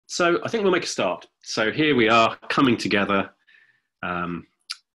So I think we'll make a start. So here we are coming together around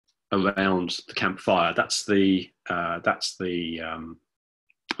the campfire. That's the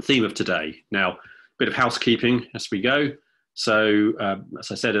theme of today. Now, a bit of housekeeping as we go. So as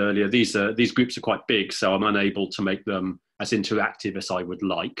I said earlier, these groups are quite big, so I'm unable to make them as interactive as I would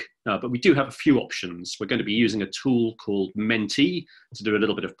like. But we do have a few options. We're going to be using a tool called Menti to do a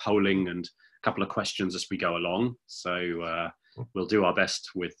little bit of polling and a couple of questions as we go along. So we'll do our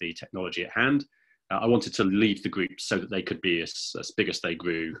best with the technology at hand. I wanted to leave the groups so that they could be as big as they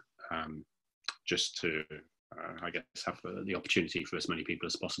grew, just to, I guess, have the opportunity for as many people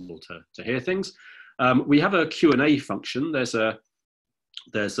as possible to hear things. We have a Q&A function. There's a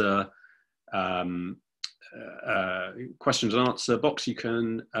questions and answer box. You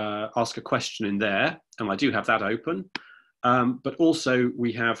can ask a question in there, and I do have that open. But also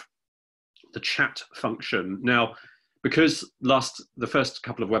we have the chat function. Now, because the first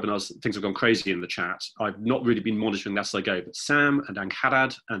couple of webinars, things have gone crazy in the chat, I've not really been monitoring that as I go, but Sam and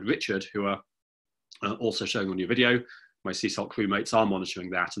Ankarad and Richard, who are also showing on your video, my Sea Salt crewmates, are monitoring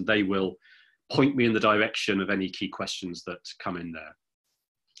that, and they will point me in the direction of any key questions that come in there.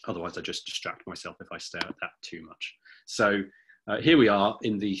 Otherwise, I just distract myself if I stare at that too much. So here we are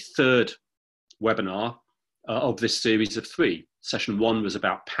in the third webinar of this series of 3. Session 1 was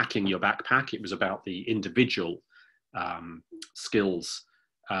about packing your backpack. It was about the individual skills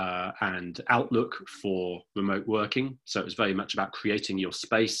and outlook for remote working. So it was very much about creating your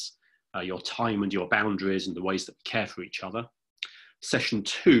space, your time and your boundaries, and the ways that we care for each other. Session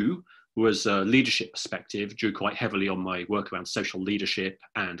 2 was a leadership perspective, drew quite heavily on my work around social leadership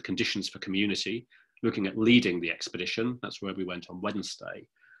and conditions for community, looking at leading the expedition. That's where we went on Wednesday.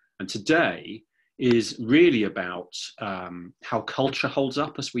 And today is really about how culture holds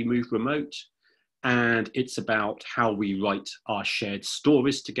up as we move remote. And it's about how we write our shared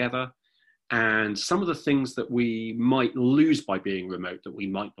stories together and some of the things that we might lose by being remote that we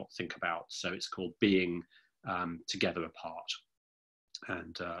might not think about. So it's called Being Together Apart.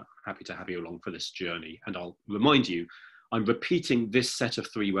 And happy to have you along for this journey. And I'll remind you, I'm repeating this set of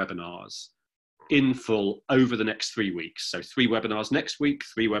 3 webinars in full over the next 3 weeks. So 3 webinars next week,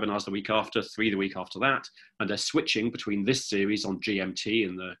 3 webinars the week after, 3 the week after that. And they're switching between this series on GMT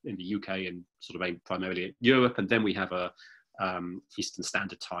in the UK and sort of aimed primarily at Europe. And then we have a Eastern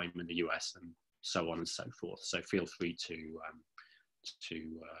Standard Time in the US and so on and so forth. So feel free to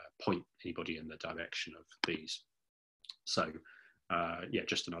point anybody in the direction of these. So yeah,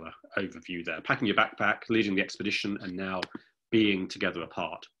 just another overview there. Packing your backpack, leading the expedition, and now being together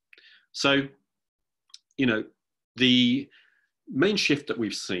apart. So, you know, the main shift that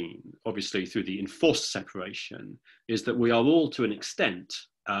we've seen, obviously through the enforced separation, is that we are all, to an extent,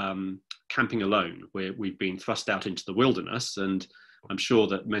 camping alone, where we've been thrust out into the wilderness. And I'm sure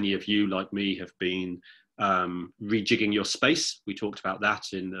that many of you, like me, have been rejigging your space. We talked about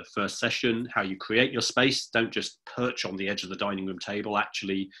that in the first session, how you create your space. Don't just perch on the edge of the dining room table,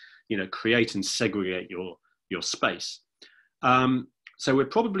 actually, you know, create and segregate your space. So we're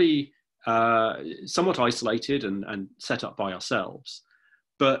probably somewhat isolated and set up by ourselves,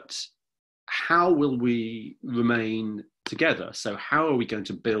 but how will we remain together? So how are we going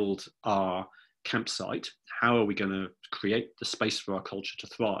to build our campsite? How are we going to create the space for our culture to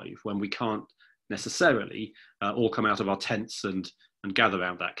thrive when we can't necessarily all come out of our tents and gather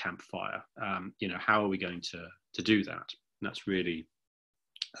around that campfire? You know, how are we going to do that? And that's really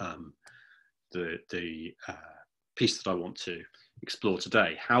the piece that I want to explore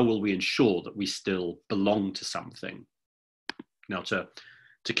today. How will we ensure that we still belong to something? Now, to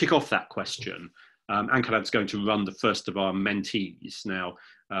kick off that question, Ankarad's going to run the first of our mentees. Now,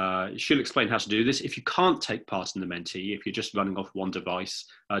 she'll explain how to do this. If you can't take part in the mentee, if you're just running off one device,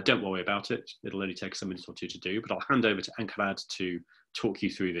 don't worry about it. It'll only take us a minute or 2 to do, but I'll hand over to Ankarad to talk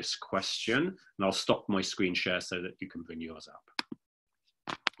you through this question, and I'll stop my screen share so that you can bring yours up.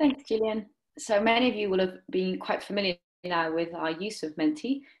 Thanks, Julian. So many of you will have been quite familiar now with our use of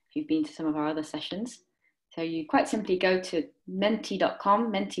Menti, if you've been to some of our other sessions. So you quite simply go to menti.com,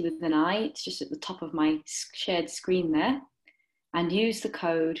 Menti with an I, it's just at the top of my shared screen there, and use the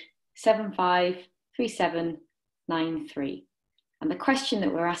code 753793. And the question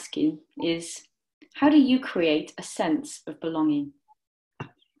that we're asking is, how do you create a sense of belonging?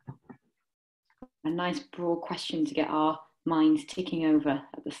 A nice broad question to get our minds ticking over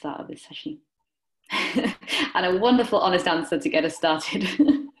at the start of this session. And a wonderful, honest answer to get us started.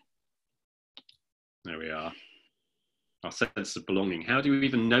 There we are. Our sense of belonging. How do you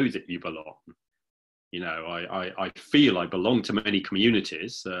even know that you belong? You know, I feel I belong to many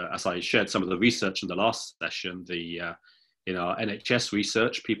communities. As I shared some of the research in the last session, the In our NHS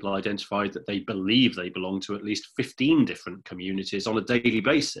research, people identified that they believe they belong to at least 15 different communities on a daily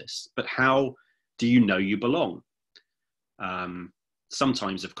basis. But how do you know you belong?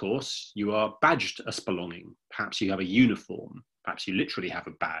 Sometimes, of course, you are badged as belonging. Perhaps you have a uniform. Perhaps you literally have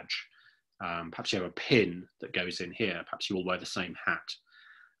a badge. Perhaps you have a pin that goes in here. Perhaps you all wear the same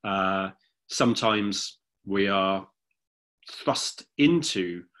hat. Sometimes we are thrust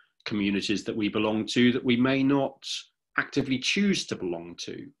into communities that we belong to that we may not actively choose to belong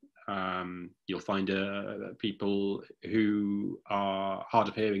to. You'll find people who are hard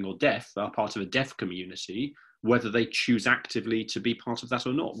of hearing or deaf are part of a deaf community, whether they choose actively to be part of that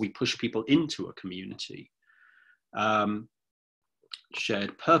or not. We push people into a community.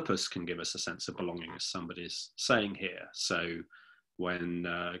 Shared purpose can give us a sense of belonging, as somebody's saying here. So when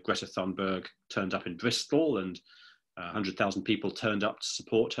Greta Thunberg turned up in Bristol and 100,000 people turned up to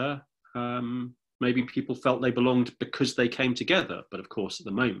support her, maybe people felt they belonged because they came together. But of course, at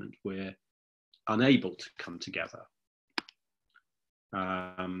the moment, we're unable to come together.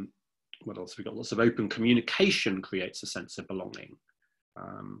 What else have we got? Lots of open communication creates a sense of belonging,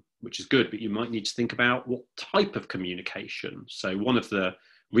 which is good, but you might need to think about what type of communication. So one of the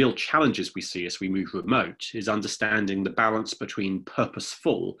real challenges we see as we move remote is understanding the balance between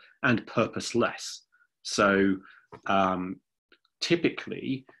purposeful and purposeless. So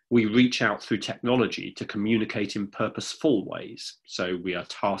typically, we reach out through technology to communicate in purposeful ways. So we are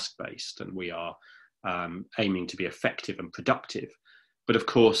task-based and we are aiming to be effective and productive. But of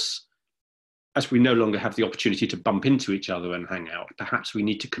course, as we no longer have the opportunity to bump into each other and hang out, perhaps we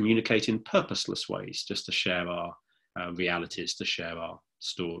need to communicate in purposeless ways, just to share our realities, to share our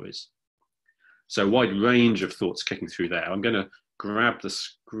stories. So a wide range of thoughts kicking through there. I'm going to grab the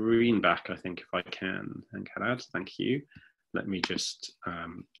screen back, I think, if I can. Thank you. Let me just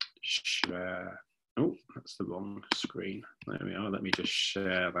share. Oh, that's the wrong screen. There we are. Let me just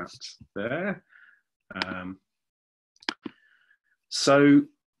share that there. So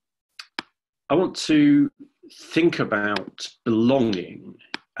I want to think about belonging,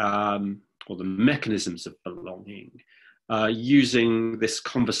 or the mechanisms of belonging, using this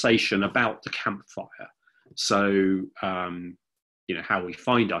conversation about the campfire. So, how we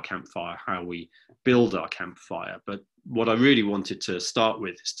find our campfire, how we build our campfire. But what I really wanted to start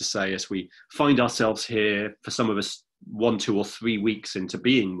with is to say, as we find ourselves here, for some of us, 1, 2, or 3 weeks into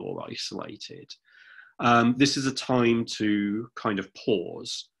being more isolated, this is a time to kind of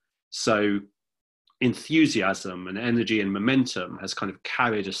pause. So enthusiasm and energy and momentum has kind of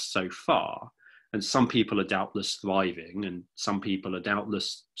carried us so far. And some people are doubtless thriving and some people are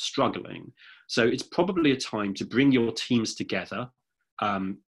doubtless struggling. So it's probably a time to bring your teams together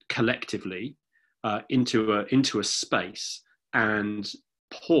collectively into a space and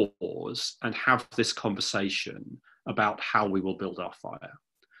pause and have this conversation about how we will build our fire.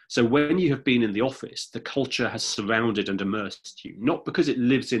 So when you have been in the office, the culture has surrounded and immersed you, not because it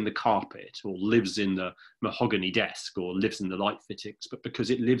lives in the carpet or lives in the mahogany desk or lives in the light fittings, but because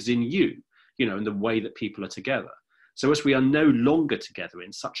it lives in you, in the way that people are together. So as we are no longer together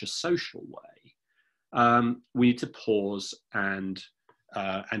in such a social way, we need to pause and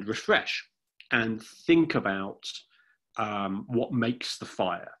refresh and think about what makes the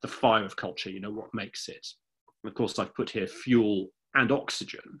fire of culture, what makes it. And of course, I've put here fuel and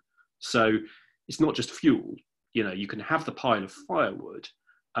oxygen. So it's not just fuel. You can have the pile of firewood,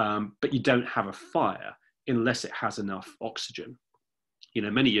 but you don't have a fire unless it has enough oxygen.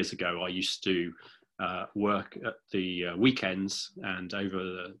 Many years ago, I used to work at the weekends and over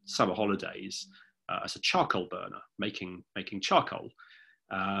the summer holidays as a charcoal burner, making charcoal.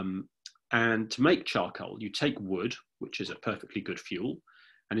 And to make charcoal, you take wood, which is a perfectly good fuel,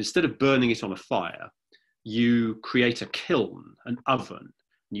 and instead of burning it on a fire, you create a kiln, an oven,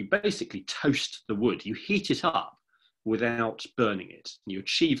 and you basically toast the wood. You heat it up without burning it. You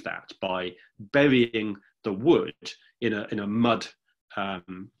achieve that by burying the wood in a mud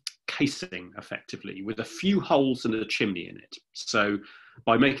casing, effectively, with a few holes and a chimney in it. So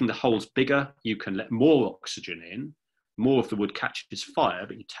by making the holes bigger, you can let more oxygen in, more of the wood catches fire,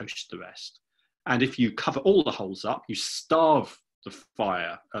 but you toast the rest. And if you cover all the holes up, you starve the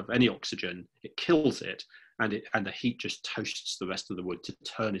fire of any oxygen, it kills it, and the heat just toasts the rest of the wood to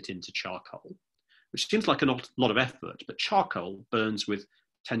turn it into charcoal, which seems like a lot of effort, but charcoal burns with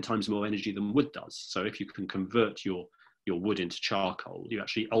 10 times more energy than wood does. So if you can convert your wood into charcoal, you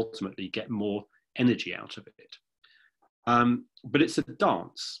actually ultimately get more energy out of it. But it's a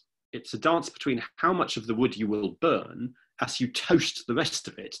dance. It's a dance between how much of the wood you will burn as you toast the rest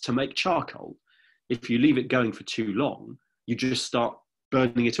of it to make charcoal. If you leave it going for too long, you just start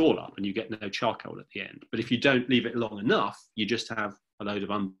burning it all up and you get no charcoal at the end. But if you don't leave it long enough, you just have a load of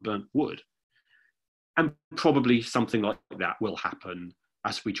unburnt wood. And probably something like that will happen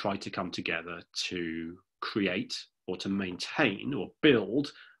as we try to come together to create or to maintain or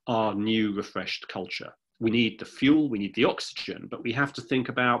build our new refreshed culture. We need the fuel, we need the oxygen, but we have to think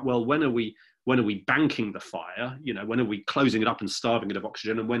about, well, when are we banking the fire? You know, when are we closing it up and starving it of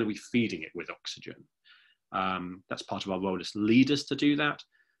oxygen, and when are we feeding it with oxygen? That's part of our role as leaders to do that,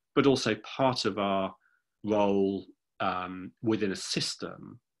 but also part of our role within a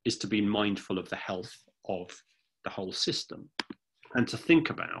system is to be mindful of the health of the whole system and to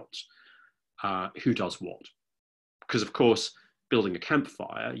think about who does what. Because of course, building a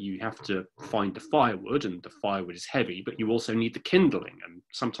campfire, you have to find the firewood, and the firewood is heavy, but you also need the kindling, and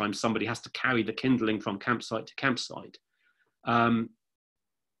sometimes somebody has to carry the kindling from campsite to campsite. The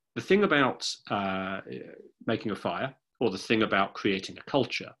thing about making a fire, or the thing about creating a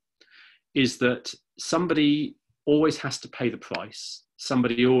culture, is that somebody always has to pay the price.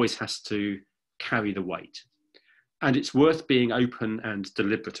 Somebody always has to carry the weight. And it's worth being open and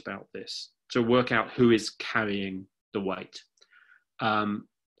deliberate about this to work out who is carrying the weight.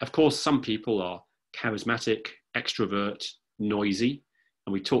 Of course, some people are charismatic, extrovert, noisy,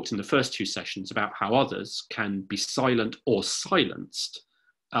 and we talked in the first two sessions about how others can be silent or silenced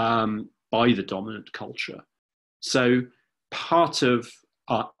by the dominant culture. So part of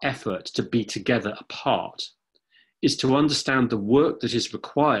our effort to be together apart is to understand the work that is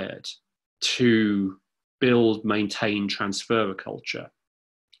required to build, maintain, transfer a culture,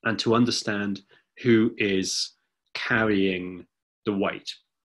 and to understand who is carrying the weight.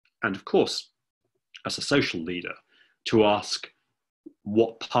 And of course, as a social leader, to ask,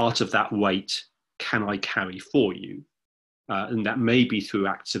 what part of that weight can I carry for you? And that may be through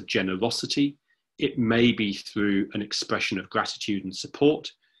acts of generosity. It may be through an expression of gratitude and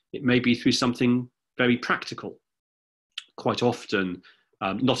support. It may be through something very practical. Quite often,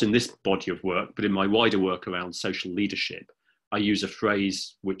 not in this body of work, but in my wider work around social leadership, I use a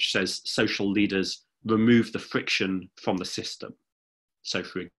phrase which says social leaders remove the friction from the system. So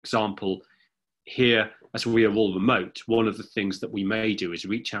for example, here, as we are all remote, one of the things that we may do is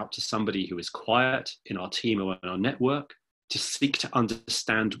reach out to somebody who is quiet in our team or in our network to seek to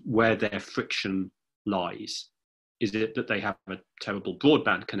understand where their friction lies. Is it that they have a terrible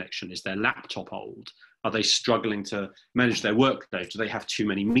broadband connection? Is their laptop old? Are they struggling to manage their workload? Do they have too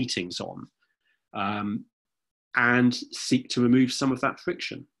many meetings on? And seek to remove some of that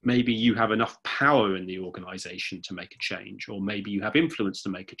friction. Maybe you have enough power in the organization to make a change, or maybe you have influence to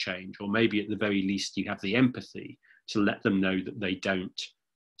make a change, or maybe at the very least you have the empathy to let them know that they don't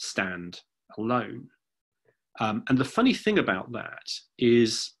stand alone. And the funny thing about that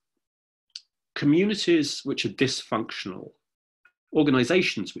is communities which are dysfunctional,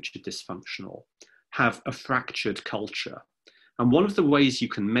 organizations which are dysfunctional, have a fractured culture. And one of the ways you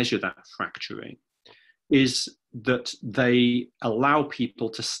can measure that fracturing is that they allow people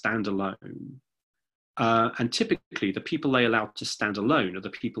to stand alone. And typically the people they allow to stand alone are the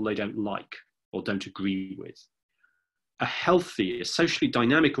people they don't like or don't agree with. A healthy, a socially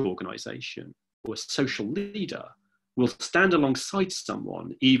dynamic organization or a social leader will stand alongside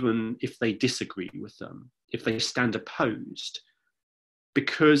someone even if they disagree with them, if they stand opposed.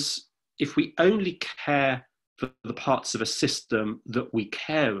 Because if we only care for the parts of a system that we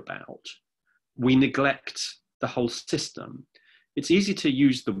care about, we neglect the whole system. It's easy to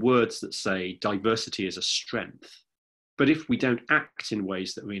use the words that say diversity is a strength, but if we don't act in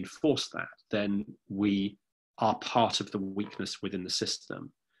ways that reinforce that, then we are part of the weakness within the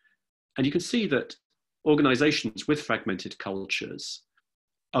system. And you can see that organizations with fragmented cultures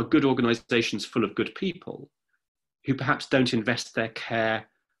are good organizations full of good people who perhaps don't invest their care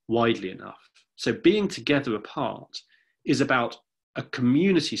widely enough. So being together apart is about a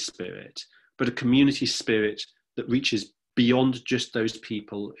community spirit, but a community spirit that reaches beyond just those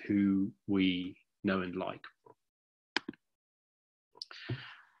people who we know and like.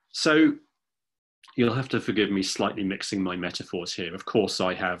 So you'll have to forgive me slightly mixing my metaphors here. Of course,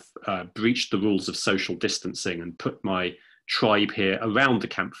 I have breached the rules of social distancing and put my tribe here around the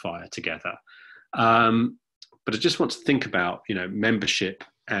campfire together. But I just want to think about, membership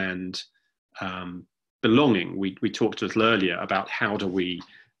and belonging. We talked a little earlier about how do we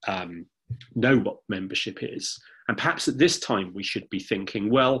know what membership is. And perhaps at this time we should be thinking,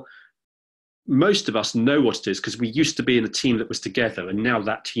 well, most of us know what it is because we used to be in a team that was together and now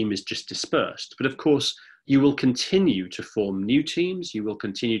that team is just dispersed. But of course, you will continue to form new teams. You will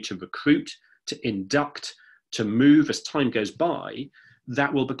continue to recruit, to induct, to move as time goes by.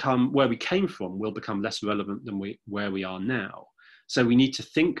 That will become, where we came from, will become less relevant than where we are now. So we need to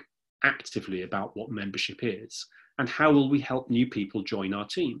think actively about what membership is and how will we help new people join our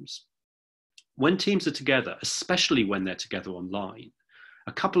teams. When teams are together, especially when they're together online,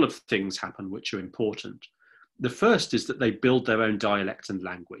 a couple of things happen which are important. The first is that they build their own dialect and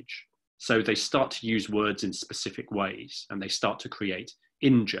language. So they start to use words in specific ways, and they start to create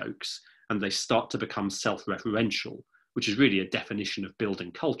in-jokes, and they start to become self-referential, which is really a definition of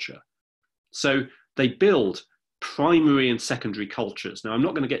building culture. So they build primary and secondary cultures. Now, I'm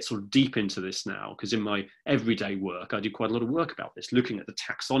not going to get sort of deep into this now, because in my everyday work, I do quite a lot of work about this, looking at the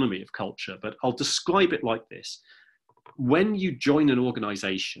taxonomy of culture, but I'll describe it like this. When you join an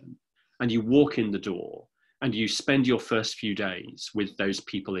organization and you walk in the door and you spend your first few days with those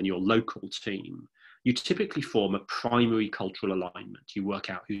people in your local team, you typically form a primary cultural alignment. You work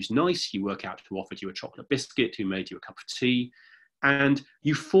out who's nice, you work out who offered you a chocolate biscuit, who made you a cup of tea, and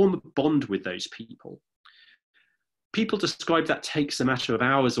you form a bond with those people. People describe that takes a matter of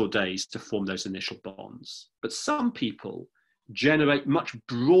hours or days to form those initial bonds, but some people generate much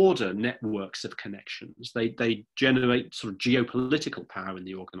broader networks of connections. They generate sort of geopolitical power in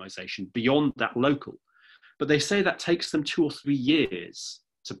the organization beyond that local. But they say that takes them 2 or 3 years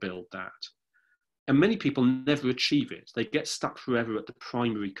to build that. And many people never achieve it. They get stuck forever at the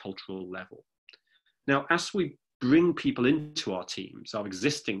primary cultural level. Now, as we bring people into our teams, our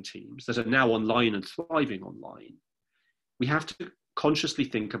existing teams that are now online and thriving online, we have to consciously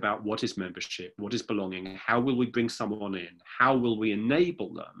think about what is membership, what is belonging, how will we bring someone in, how will we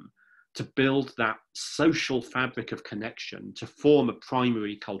enable them to build that social fabric of connection to form a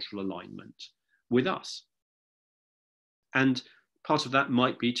primary cultural alignment with us. And part of that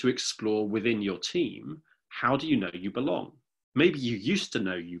might be to explore within your team, how do you know you belong? Maybe you used to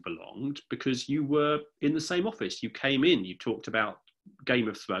know you belonged because you were in the same office. You came in, you talked about Game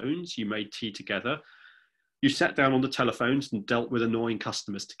of Thrones, you made tea together, you sat down on the telephones and dealt with annoying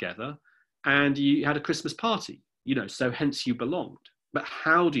customers together, and you had a Christmas party, so hence you belonged. But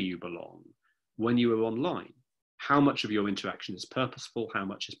how do you belong when you are online? How much of your interaction is purposeful? How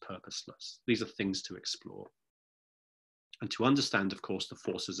much is purposeless? These are things to explore. And to understand, of course, the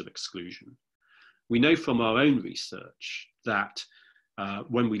forces of exclusion. We know from our own research that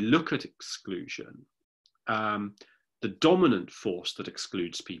when we look at exclusion, the dominant force that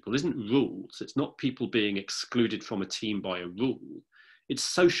excludes people isn't rules. It's not people being excluded from a team by a rule. It's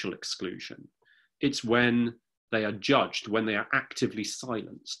social exclusion. It's when they are judged, when they are actively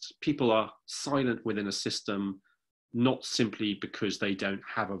silenced. People are silent within a system, not simply because they don't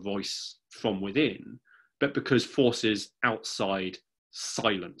have a voice from within, but because forces outside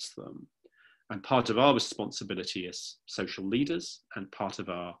silence them. And part of our responsibility as social leaders and part of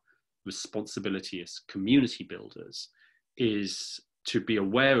our responsibility as community builders is to be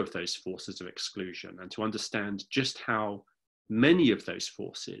aware of those forces of exclusion and to understand just how many of those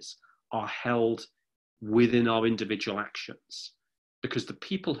forces are held within our individual actions. Because the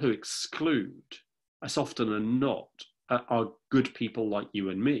people who exclude, as often as not, are good people like you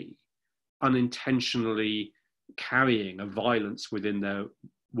and me, unintentionally carrying a violence within their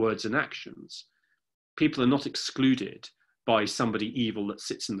words and actions. People are not excluded by somebody evil that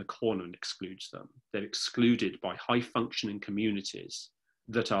sits in the corner and excludes them. They're excluded by high-functioning communities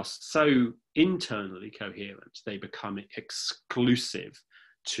that are so internally coherent, they become exclusive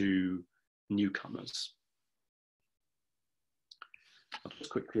to newcomers. I'll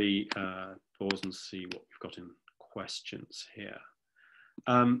just quickly pause and see what we've got in questions here.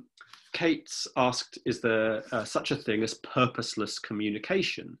 Kate's asked, is there such a thing as purposeless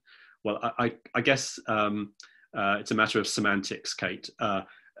communication? Well, I guess it's a matter of semantics, Kate.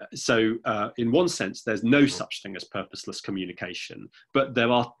 So in one sense, there's no such thing as purposeless communication, but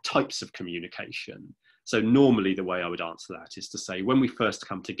there are types of communication. So normally the way I would answer that is to say, when we first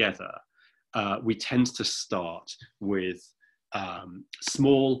come together, we tend to start with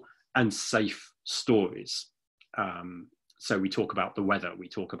small and safe stories. So we talk about the weather, we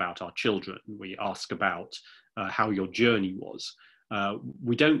talk about our children, we ask about how your journey was.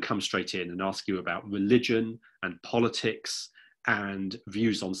 We don't come straight in and ask you about religion and politics and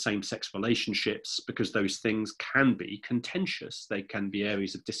views on same-sex relationships, because those things can be contentious. They can be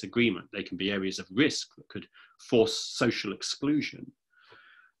areas of disagreement. They can be areas of risk that could force social exclusion.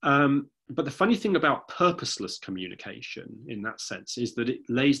 But the funny thing about purposeless communication in that sense is that it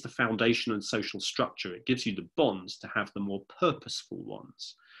lays the foundation and social structure. It gives you the bonds to have the more purposeful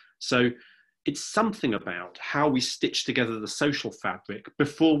ones. So it's something about how we stitch together the social fabric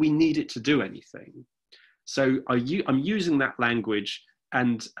before we need it to do anything. So I'm using that language,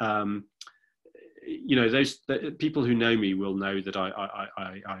 and those people who know me will know that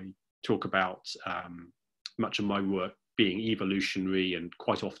I talk about much of my work being evolutionary and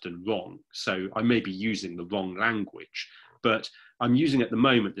quite often wrong. So I may be using the wrong language, but I'm using at the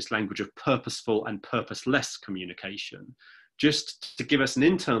moment this language of purposeful and purposeless communication, just to give us an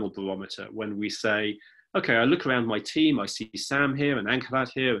internal barometer when we say, okay, I look around my team, I see Sam here and Ankalat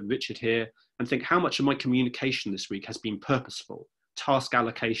here and Richard here, and think how much of my communication this week has been purposeful? Task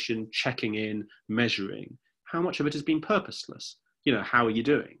allocation, checking in, measuring. How much of it has been purposeless? You know, how are you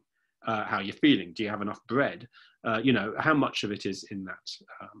doing? How are you feeling? Do you have enough bread? You know, how much of it is in that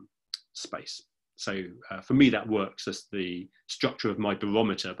space? So for me, that works as the structure of my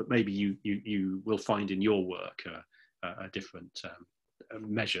barometer, but maybe you will find in your work a different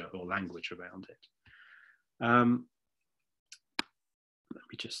measure or language around it. Let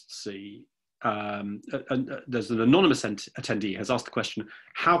me just see. There's an anonymous attendee has asked the question,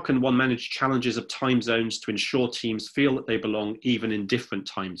 how can one manage challenges of time zones to ensure teams feel that they belong even in different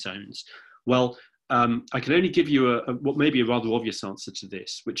time zones? Well, I can only give you what may be a rather obvious answer to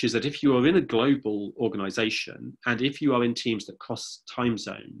this, which is that if you are in a global organization and if you are in teams that cross time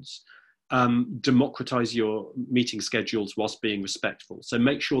zones, democratize your meeting schedules whilst being respectful. So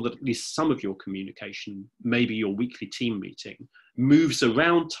make sure that at least some of your communication, maybe your weekly team meeting, moves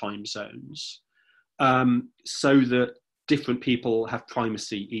around time zones so that different people have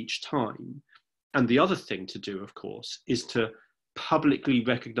primacy each time. And the other thing to do, of course, is to publicly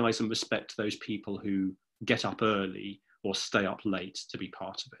recognize and respect those people who get up early or stay up late to be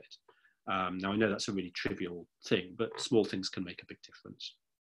part of it. Now, I know that's a really trivial thing, but small things can make a big difference.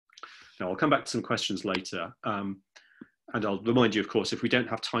 Now, I'll come back to some questions later. And I'll remind you, of course, if we don't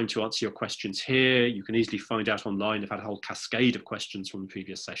have time to answer your questions here, you can easily find out online. I've had a whole cascade of questions from the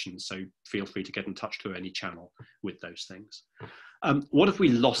previous sessions, so feel free to get in touch through any channel with those things. What have we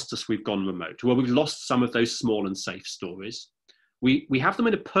lost as we've gone remote? Well, we've lost some of those small and safe stories. We have them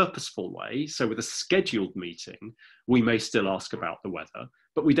in a purposeful way. So with a scheduled meeting, we may still ask about the weather,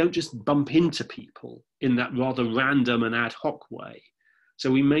 but we don't just bump into people in that rather random and ad hoc way.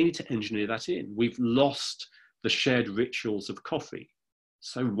 So we may need to engineer that in. We've lost the shared rituals of coffee.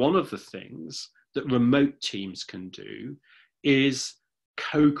 So one of the things that remote teams can do is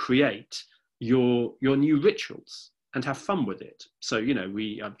co-create your new rituals and have fun with it. So, you know,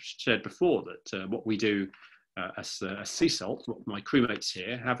 I've shared before that what we do as sea salt, my crewmates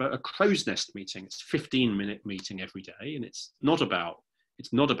here have a crow's nest meeting. It's a 15-minute meeting every day, and it's not about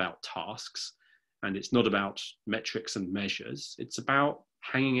tasks, and it's not about metrics and measures. It's about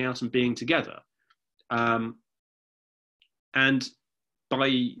hanging out and being together. And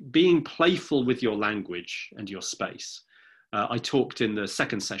by being playful with your language and your space, I talked in the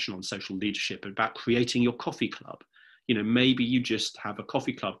second session on social leadership about creating your coffee club. You know, maybe you just have a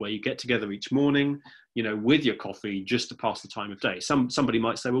coffee club where you get together each morning, you know, with your coffee just to pass the time of day. Somebody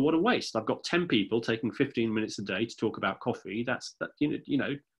might say, well, what a waste. I've got 10 people taking 15 minutes a day to talk about coffee. That's like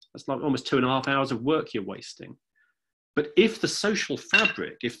almost 2.5 hours of work you're wasting. But if the social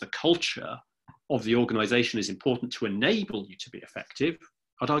fabric, if the culture of the organization is important to enable you to be effective,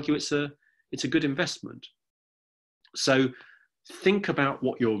 I'd argue it's a good investment. So think about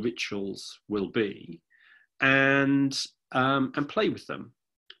what your rituals will be and play with them.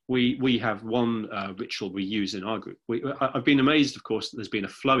 We have one ritual we use in our group. I've been amazed, of course, that there's been a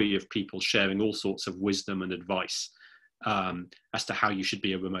flurry of people sharing all sorts of wisdom and advice as to how you should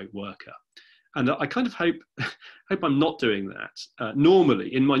be a remote worker. And I kind of hope I'm not doing that.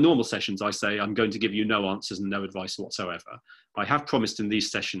 Normally, in my normal sessions, I say I'm going to give you no answers and no advice whatsoever. I have promised in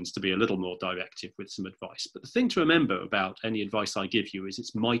these sessions to be a little more directive with some advice. But the thing to remember about any advice I give you is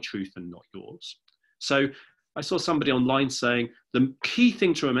it's my truth and not yours. So I saw somebody online saying the key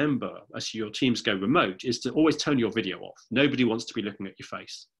thing to remember as your teams go remote is to always turn your video off. Nobody wants to be looking at your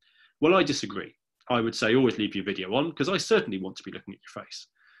face. Well, I disagree. I would say always leave your video on because I certainly want to be looking at your face.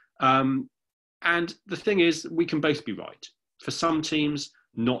 And the thing is, we can both be right. For some teams,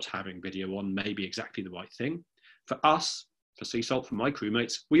 not having video on may be exactly the right thing. For us, for Sea Salt, for my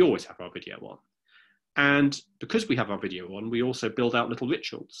crewmates, we always have our video on. And because we have our video on, we also build out little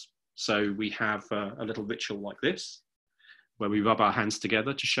rituals. So we have a little ritual like this, where we rub our hands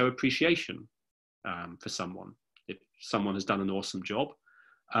together to show appreciation for someone. If someone has done an awesome job,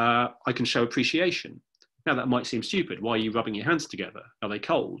 I can show appreciation. Now, that might seem stupid. Why are you rubbing your hands together? Are they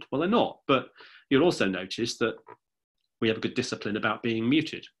cold? Well, they're not. But you'll also notice that we have a good discipline about being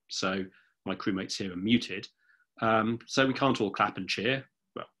muted. So my crewmates here are muted. So we can't all clap and cheer.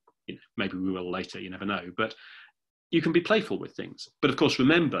 Well, you know, maybe we will later, you never know. But you can be playful with things. But of course,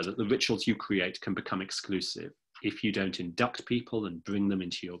 remember that the rituals you create can become exclusive if you don't induct people and bring them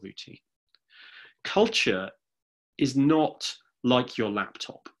into your routine. Culture is not like your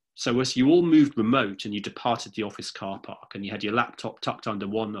laptop. So as you all moved remote and you departed the office car park and you had your laptop tucked under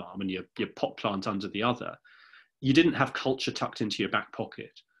one arm and your pot plant under the other, you didn't have culture tucked into your back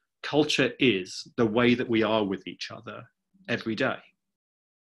pocket. Culture is the way that we are with each other every day.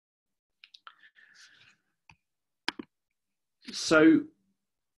 So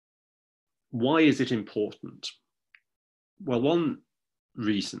why is it important? Well, one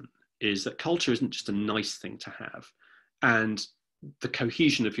reason is that culture isn't just a nice thing to have, and the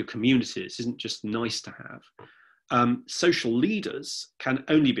cohesion of your communities isn't just nice to have. Social leaders can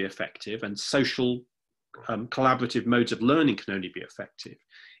only be effective, and social collaborative modes of learning can only be effective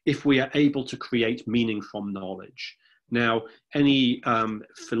if we are able to create meaning from knowledge. Now, any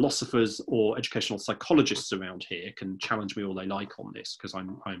philosophers or educational psychologists around here can challenge me all they like on this, because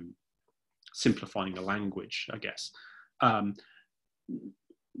I'm simplifying the language, I guess.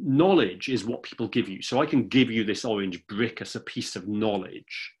 Knowledge is what people give you. So I can give you this orange brick as a piece of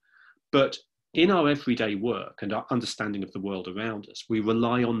knowledge, but in our everyday work and our understanding of the world around us, we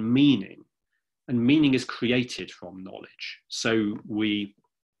rely on meaning, and meaning is created from knowledge. So we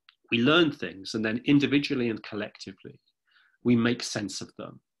learn things, and then individually and collectively, we make sense of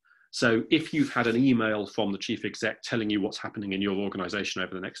them. So if you've had an email from the chief exec telling you what's happening in your organization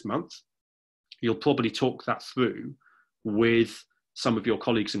over the next month, you'll probably talk that through with some of your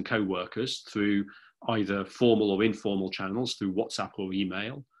colleagues and co-workers through either formal or informal channels, through WhatsApp or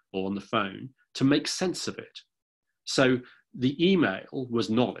email or on the phone, to make sense of it. So the email was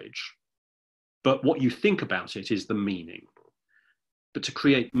knowledge, but what you think about it is the meaning. But to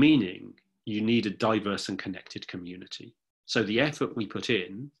create meaning, you need a diverse and connected community. So the effort we put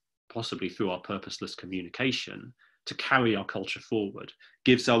in, possibly through our purposeless communication, to carry our culture forward,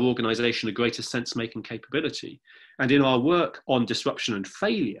 gives our organization a greater sense-making capability. And in our work on disruption and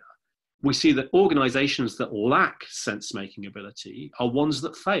failure, we see that organizations that lack sense-making ability are ones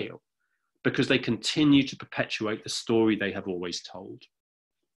that fail, because they continue to perpetuate the story they have always told.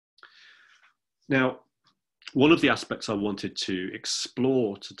 Now, one of the aspects I wanted to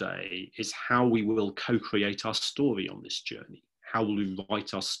explore today is how we will co-create our story on this journey. How will we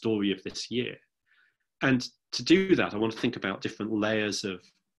write our story of this year? And to do that, I want to think about different layers of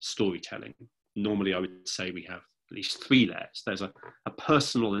storytelling. Normally, I would say we have at least 3 layers. There's a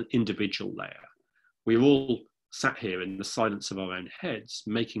personal and individual layer. We're all sat here in the silence of our own heads,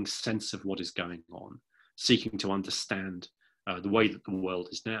 making sense of what is going on, seeking to understand the way that the world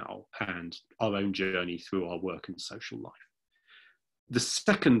is now and our own journey through our work and social life. The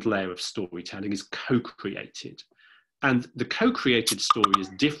second layer of storytelling is co-created. And the co-created story is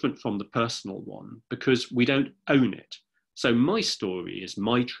different from the personal one because we don't own it. So my story is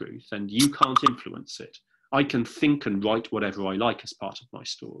my truth and you can't influence it. I can think and write whatever I like as part of my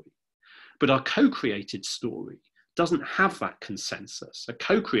story. But our co-created story doesn't have that consensus. A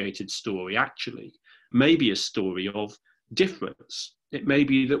co-created story actually may be a story of difference. It may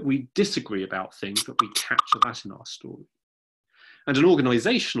be that we disagree about things, but we capture that in our story. And an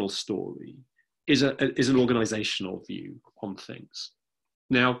organizational story is an organizational view on things.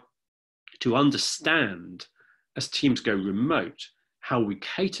 Now, to understand, as teams go remote, how we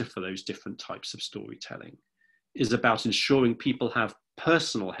cater for those different types of storytelling is about ensuring people have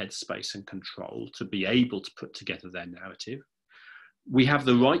personal headspace and control to be able to put together their narrative. We have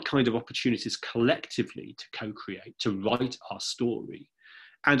the right kind of opportunities collectively to co-create, to write our story.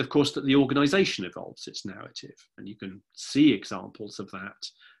 And of course, that the organization evolves its narrative. And you can see examples of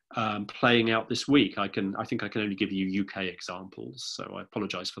that playing out this week. I think I can only give you UK examples, so I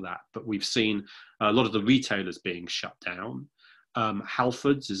apologize for that. But we've seen a lot of the retailers being shut down.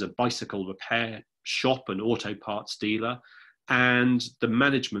 Halfords is a bicycle repair shop and auto parts dealer. And the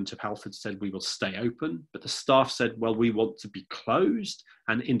management of Halfords said, we will stay open. But the staff said, well, we want to be closed.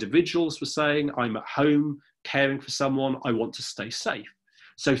 And individuals were saying, I'm at home caring for someone, I want to stay safe.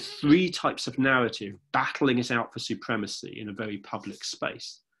 So 3 types of narrative battling it out for supremacy in a very public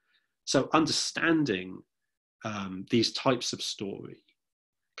space. So understanding these types of story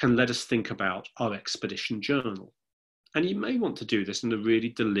can let us think about our expedition journal. And you may want to do this in a really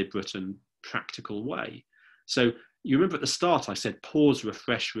deliberate and practical way. So you remember at the start I said pause,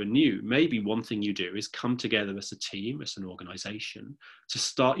 refresh, renew. Maybe one thing you do is come together as a team, as an organization, to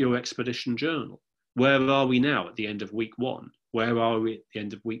start your expedition journal. Where are we now at the end of week 1? Where are we at the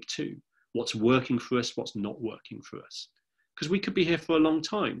end of week 2? What's working for us? What's not working for us? Because we could be here for a long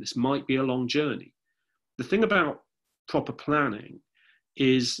time. This might be a long journey. The thing about proper planning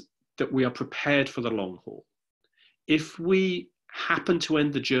is that we are prepared for the long haul. If we happen to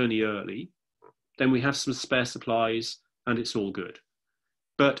end the journey early, then we have some spare supplies and it's all good.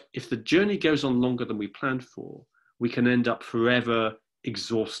 But if the journey goes on longer than we planned for, we can end up forever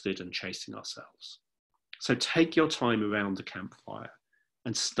exhausted and chasing ourselves. So take your time around the campfire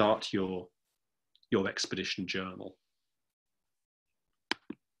and start your expedition journal.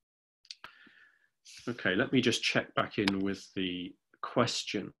 Okay, let me just check back in with the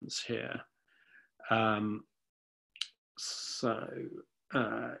questions here. Where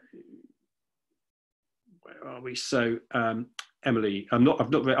are we? So, Emily,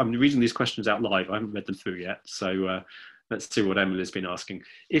 I'm reading these questions out live. I haven't read them through yet. So let's see what Emily's been asking.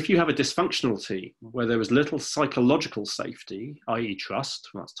 If you have a dysfunctional team where there is little psychological safety, i.e. trust,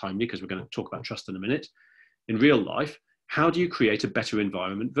 well, that's timely because we're going to talk about trust in a minute, in real life, how do you create a better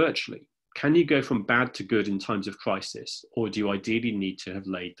environment virtually? Can you go from bad to good in times of crisis, or do you ideally need to have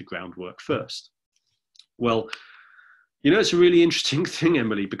laid the groundwork first? Well, you know, it's a really interesting thing,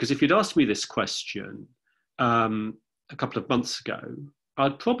 Emily, because if you'd asked me this question a couple of months ago,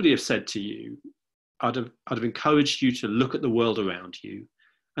 I'd probably have said to you, I'd have encouraged you to look at the world around you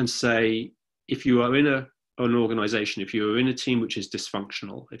and say, if you are in an organization, if you're in a team which is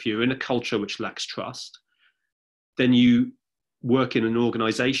dysfunctional, if you're in a culture which lacks trust, then you work in an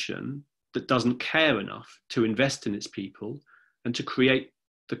organization that doesn't care enough to invest in its people and to create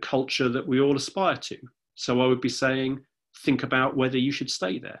the culture that we all aspire to. So I would be saying, think about whether you should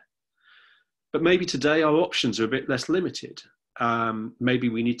stay there. But maybe today our options are a bit less limited. Maybe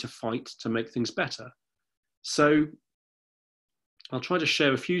we need to fight to make things better. So I'll try to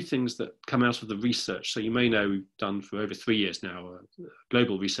share a few things that come out of the research. So you may know we've done for over 3 years now a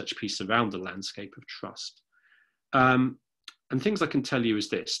global research piece around the landscape of trust. And things I can tell you is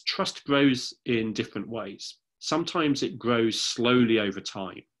this: trust grows in different ways. Sometimes it grows slowly over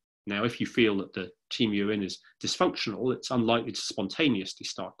time. Now, if you feel that the team you're in is dysfunctional, it's unlikely to spontaneously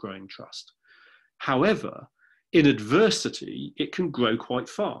start growing trust. However, in adversity, it can grow quite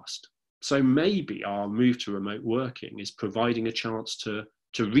fast. So maybe our move to remote working is providing a chance to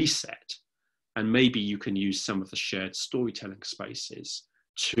reset. And maybe you can use some of the shared storytelling spaces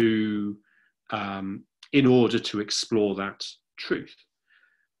to, in order to explore that truth.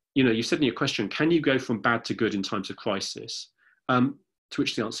 You know, you said in your question, can you go from bad to good in times of crisis? To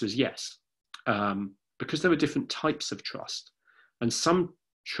which the answer is yes, because there are different types of trust. And some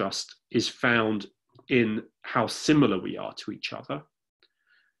trust is found in how similar we are to each other.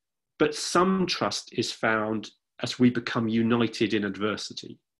 But some trust is found as we become united in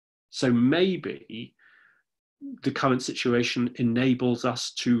adversity. So maybe the current situation enables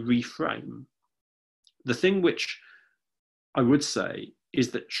us to reframe. The thing which I would say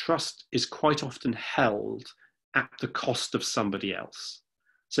is that trust is quite often held at the cost of somebody else.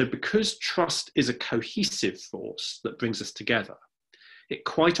 So because trust is a cohesive force that brings us together, it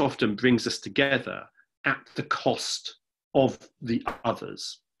quite often brings us together at the cost of the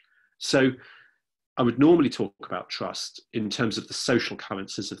others. So I would normally talk about trust in terms of the social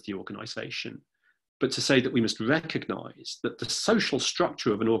currencies of the organization, but to say that we must recognize that the social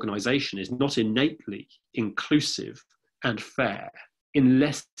structure of an organization is not innately inclusive and fair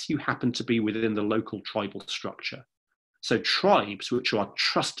unless you happen to be within the local tribal structure. So tribes, which are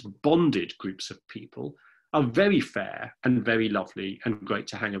trust-bonded groups of people, are very fair and very lovely and great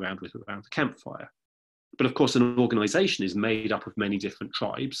to hang around with around the campfire. But of course, an organization is made up of many different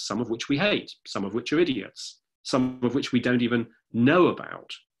tribes, some of which we hate, some of which are idiots, some of which we don't even know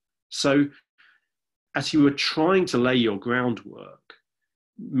about. So as you are trying to lay your groundwork,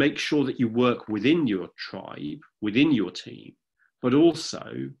 make sure that you work within your tribe, within your team, but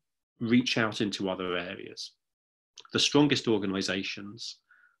also reach out into other areas. The strongest organizations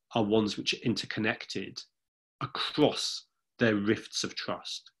are ones which are interconnected across their rifts of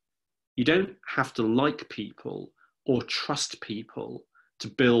trust. You don't have to like people or trust people to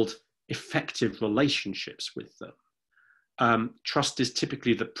build effective relationships with them. Trust is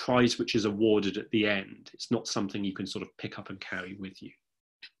typically the prize which is awarded at the end. It's not something you can sort of pick up and carry with you.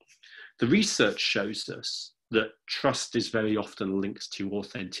 The research shows us that trust is very often linked to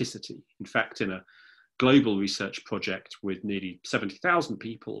authenticity. In fact, in a global research project with nearly 70,000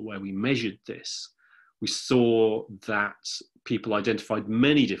 people where we measured this, we saw that people identified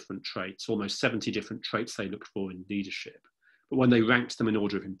many different traits, almost 70 different traits they looked for in leadership. But when they ranked them in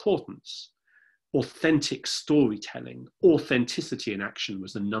order of importance, authentic storytelling, authenticity in action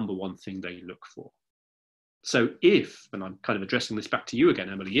was the number one thing they look for. So if, and I'm kind of addressing this back to you again,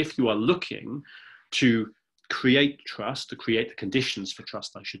 Emily, if you are looking to create trust, to create the conditions for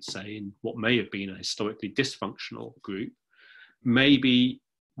trust, I should say, in what may have been a historically dysfunctional group, maybe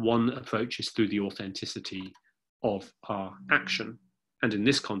one approach is through the authenticity of our action. And in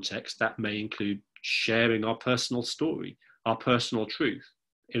this context, that may include sharing our personal story, our personal truth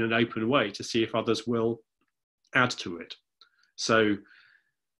in an open way to see if others will add to it. So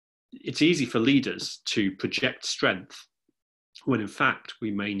it's easy for leaders to project strength when in fact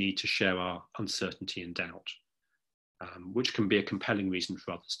we may need to share our uncertainty and doubt, which can be a compelling reason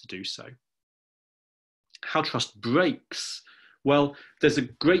for others to do so. How trust breaks? Well, there's a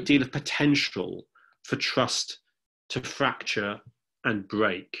great deal of potential for trust to fracture and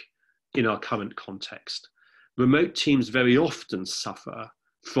break in our current context. Remote teams very often suffer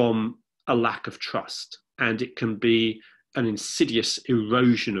from a lack of trust, and it can be an insidious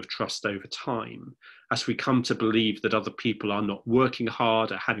erosion of trust over time as we come to believe that other people are not working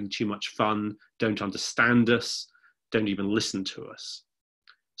hard, are having too much fun, don't understand us, don't even listen to us.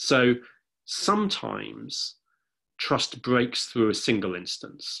 So sometimes trust breaks through a single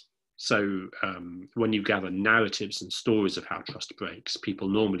instance. So when you gather narratives and stories of how trust breaks, people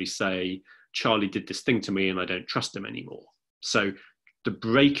normally say, Charlie did this thing to me and I don't trust him anymore. So the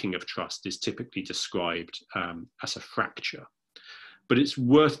breaking of trust is typically described as a fracture. But it's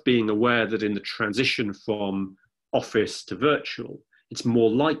worth being aware that in the transition from office to virtual, it's more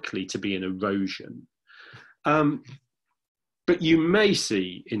likely to be an erosion. But you may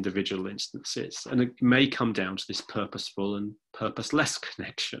see individual instances, and it may come down to this purposeful and purposeless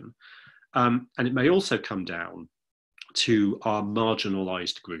connection. And it may also come down to our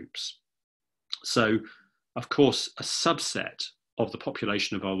marginalized groups. So, of course, a subset of the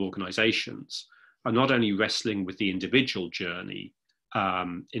population of our organizations are not only wrestling with the individual journey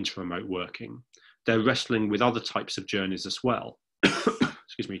into remote working, they're wrestling with other types of journeys as well.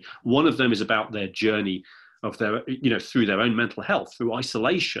 Excuse me. One of them is about their journey of their, through their own mental health, through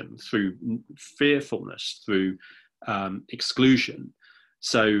isolation, through fearfulness, through exclusion.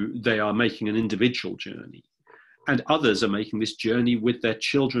 So they are making an individual journey. And others are making this journey with their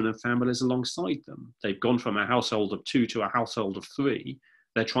children and families alongside them. They've gone from a household of 2 to a household of 3.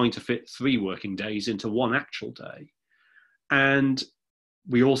 They're trying to fit 3 working days into 1 actual day. And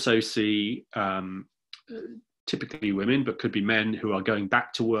we also see typically women, but could be men, who are going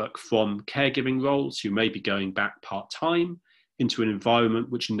back to work from caregiving roles, who may be going back part-time into an environment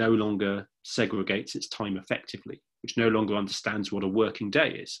which no longer segregates its time effectively, which no longer understands what a working day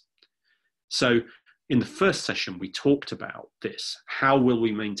is. So in the first session, we talked about this. How will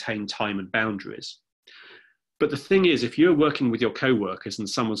we maintain time and boundaries? But the thing is, if you're working with your co-workers and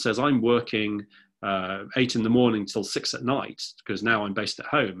someone says, I'm working 8 in the morning till 6 at night, because now I'm based at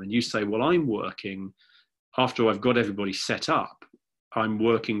home, and you say, well, I'm working after I've got everybody set up, I'm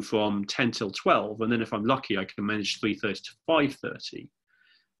working from 10 till 12, and then if I'm lucky, I can manage 3:30 to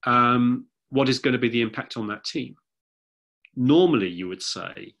 5:30. What is going to be the impact on that team? Normally, you would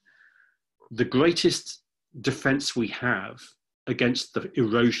say, the greatest defense we have against the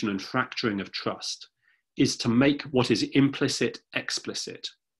erosion and fracturing of trust is to make what is implicit explicit.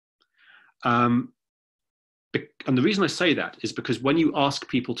 And the reason I say that is because when you ask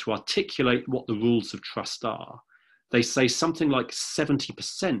people to articulate what the rules of trust are, they say something like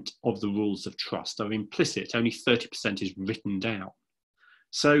 70% of the rules of trust are implicit, only 30% is written down.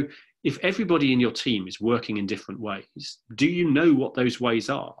 So if everybody in your team is working in different ways, do you know what those ways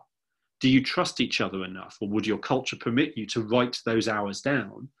are? Do you trust each other enough, or would your culture permit you to write those hours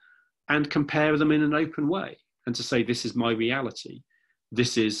down and compare them in an open way and to say, this is my reality,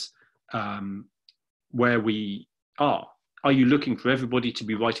 this is where we are? Are you looking for everybody to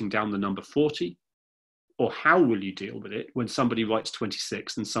be writing down the number 40? Or how will you deal with it when somebody writes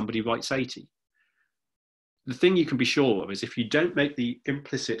 26 and somebody writes 80? The thing you can be sure of is if you don't make the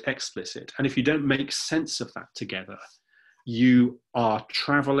implicit explicit, and if you don't make sense of that together, you are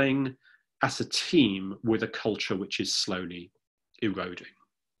traveling as a team with a culture which is slowly eroding.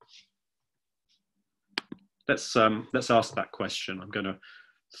 Let's ask that question. I'm going to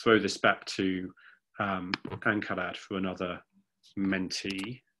throw this back to Ankarat for another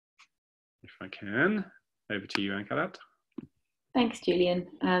mentee, if I can. Over to you, Ankarat. Thanks, Julian.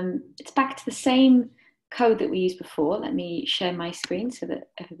 It's back to the same code that we used before. Let me share my screen so that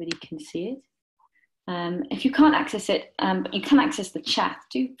everybody can see it. If you can't access it, but you can access the chat,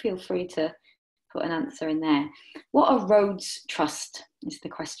 do feel free to put an answer in there. What erodes trust is the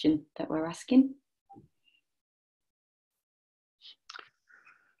question that we're asking.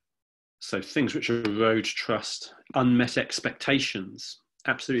 So things which erode trust, unmet expectations.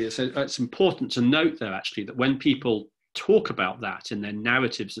 Absolutely. So it's important to note there actually that when people talk about that in their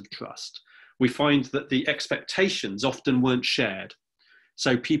narratives of trust, we find that the expectations often weren't shared.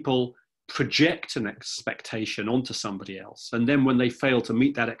 So people project an expectation onto somebody else. And then when they fail to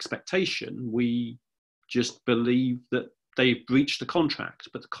meet that expectation, we just believe that they've breached the contract,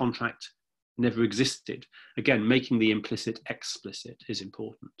 but the contract never existed. Again, making the implicit explicit is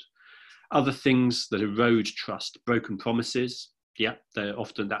important. Other things that erode trust, broken promises. Yeah,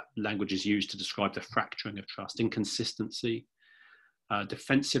 often that language is used to describe the fracturing of trust. Inconsistency,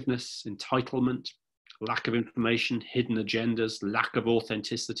 defensiveness, entitlement, lack of information, hidden agendas, lack of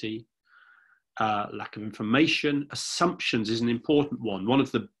authenticity, lack of information. Assumptions is an important one. One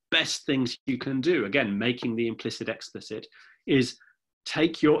of the best things you can do, again, making the implicit explicit, is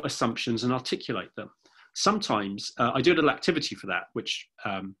take your assumptions and articulate them. Sometimes I do a little activity for that, which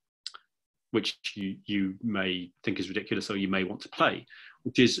you may think is ridiculous or you may want to play,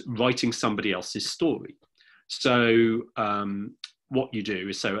 which is writing somebody else's story. So what you do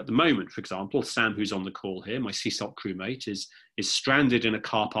is, so at the moment, for example, Sam, who's on the call here, my sea salt crewmate, is stranded in a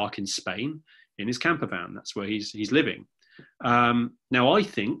car park in Spain in his camper van. That's where he's living. Now, I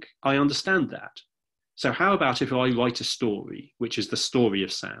think I understand that. So how about if I write a story, which is the story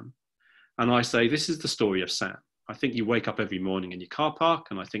of Sam, and I say, this is the story of Sam. I think you wake up every morning in your car park,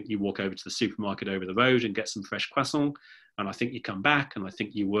 and I think you walk over to the supermarket over the road and get some fresh croissant, and I think you come back, and I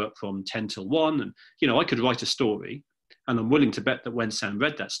think you work from 10 till 1, and, you know, I could write a story, and I'm willing to bet that when Sam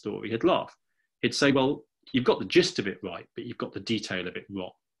read that story, he'd laugh. He'd say, well, you've got the gist of it right, but you've got the detail of it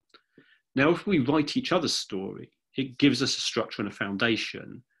wrong. Now, if we write each other's story, it gives us a structure and a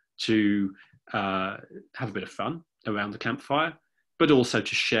foundation to have a bit of fun around the campfire, but also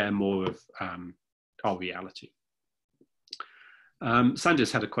to share more of our reality.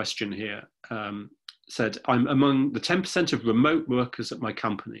 Sanders had a question here, said, I'm among the 10% of remote workers at my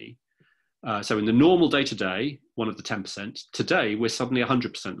company. So in the normal day-to-day, one of the 10%, today we're suddenly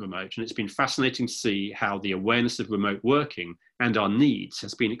 100% remote. And it's been fascinating to see how the awareness of remote working and our needs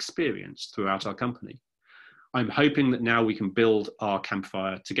has been experienced throughout our company. I'm hoping that now we can build our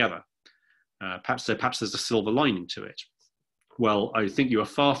campfire together. Perhaps there's a silver lining to it. Well, I think you are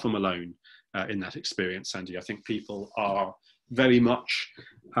far from alone in that experience, Sandy. I think people are very much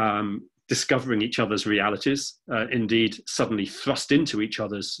discovering each other's realities, indeed suddenly thrust into each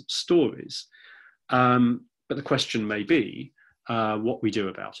other's stories. But the question may be what we do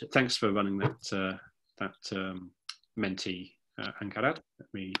about it. Thanks for running that Menti, Ankarad.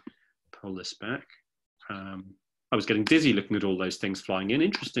 Let me pull this back. I was getting dizzy looking at all those things flying in.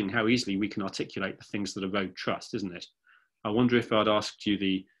 Interesting how easily we can articulate the things that erode trust, isn't it? I wonder if I'd asked you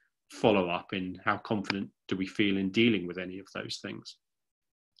the follow-up in how confident do we feel in dealing with any of those things.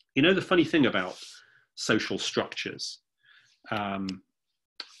 You know, the funny thing about social structures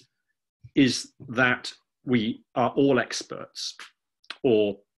is that we are all experts,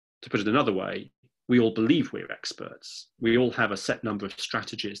 or to put it another way, we all believe we're experts. We all have a set number of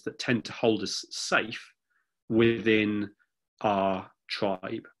strategies that tend to hold us safe within our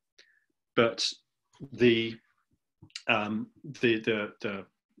tribe. But the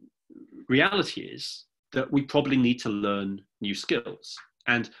reality is that we probably need to learn new skills.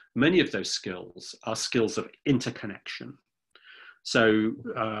 And many of those skills are skills of interconnection. So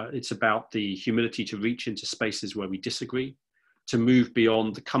it's about the humility to reach into spaces where we disagree, to move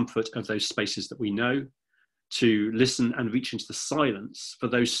beyond the comfort of those spaces that we know, to listen and reach into the silence for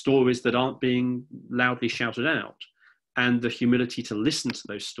those stories that aren't being loudly shouted out, and the humility to listen to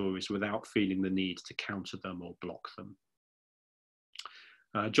those stories without feeling the need to counter them or block them.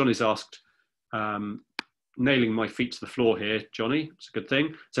 John has asked, nailing my feet to the floor here, Johnny, it's a good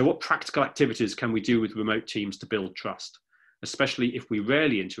thing. So what practical activities can we do with remote teams to build trust, especially if we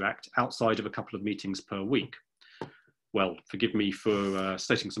rarely interact outside of a couple of meetings per week? Well, forgive me for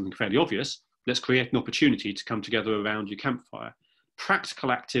stating something fairly obvious. Let's create an opportunity to come together around your campfire.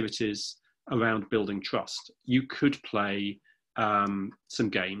 Practical activities around building trust. You could play some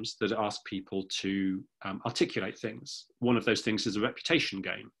games that ask people to articulate things. One of those things is a reputation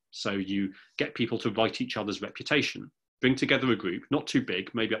game. So you get people to write each other's reputation, bring together a group, not too big,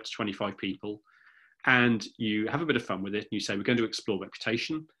 maybe up to 25 people, and you have a bit of fun with it. And you say, we're going to explore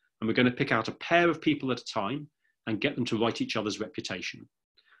reputation, and we're going to pick out a pair of people at a time and get them to write each other's reputation.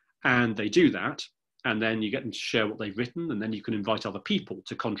 And they do that, and then you get them to share what they've written, and then you can invite other people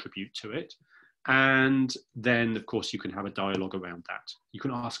to contribute to it. And then, of course, you can have a dialogue around that. You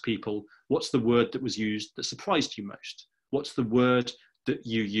can ask people, what's the word that was used that surprised you most? What's the word that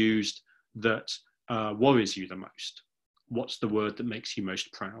you used that worries you the most? What's the word that makes you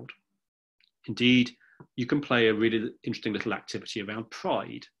most proud? Indeed, you can play a really interesting little activity around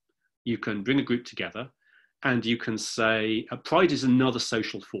pride. You can bring a group together, and you can say, pride is another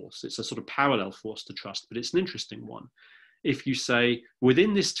social force. It's a sort of parallel force to trust, but it's an interesting one. If you say,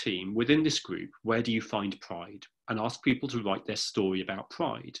 within this team, within this group, where do you find pride? And ask people to write their story about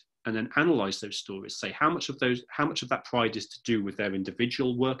pride, and then analyze those stories. Say, how much of that pride is to do with their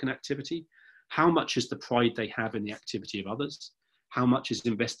individual work and activity? How much is the pride they have in the activity of others? How much is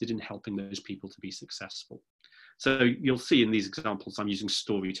invested in helping those people to be successful? So you'll see in these examples, I'm using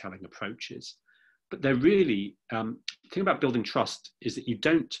storytelling approaches, but they're really, the thing about building trust is that you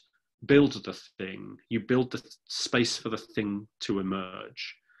don't build the thing, you build the space for the thing to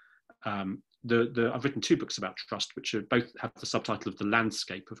emerge. I've written 2 books about trust, which are both have the subtitle of The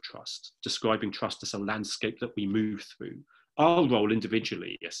Landscape of Trust, describing trust as a landscape that we move through. Our role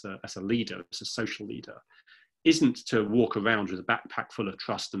individually as a leader, as a social leader, isn't to walk around with a backpack full of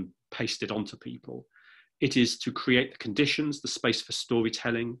trust and paste it onto people. It is to create the conditions, the space for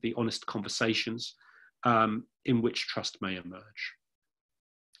storytelling, the honest conversations in which trust may emerge.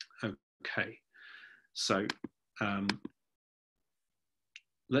 Okay, so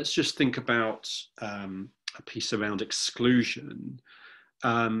let's just think about a piece around exclusion.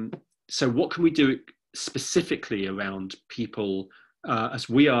 So what can we do specifically around people as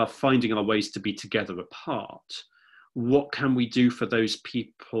we are finding our ways to be together apart? What can we do for those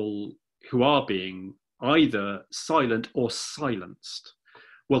people who are being either silent or silenced?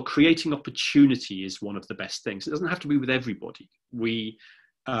 Well, creating opportunity is one of the best things. It doesn't have to be with everybody. You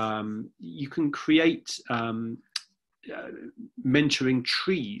can create mentoring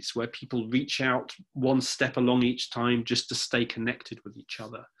trees where people reach out one step along each time just to stay connected with each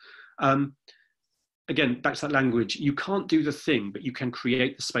other. Again, back to that language, you can't do the thing, but you can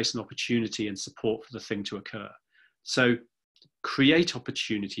create the space and opportunity and support for the thing to occur. So create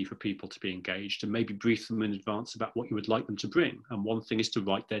opportunity for people to be engaged and maybe brief them in advance about what you would like them to bring. And one thing is to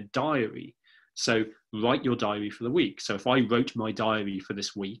write their diary. So write your diary for the week. So if I wrote my diary for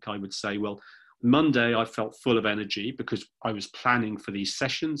this week, I would say, well, Monday I felt full of energy because I was planning for these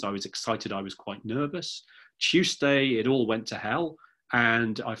sessions. I was excited, I was quite nervous. Tuesday, it all went to hell.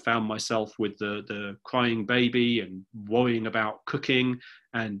 And I found myself with the crying baby and worrying about cooking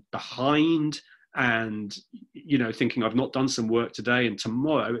and behind and, you know, thinking I've not done some work today. And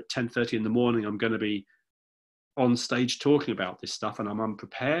tomorrow at 10:30 in the morning, I'm going to be on stage talking about this stuff and I'm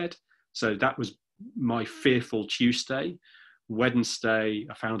unprepared. So that was my fearful Tuesday. Wednesday,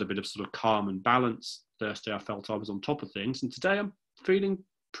 I found a bit of sort of calm and balance. Thursday, I felt I was on top of things. And today I'm feeling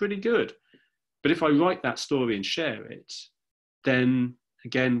pretty good. But if I write that story and share it, then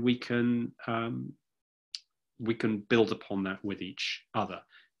again, we can build upon that with each other.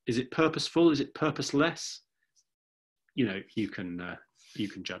 Is it purposeful? Is it purposeless? You know, you can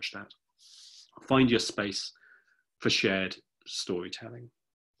judge that. Find your space for shared storytelling.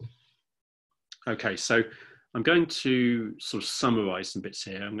 Okay, so I'm going to sort of summarize some bits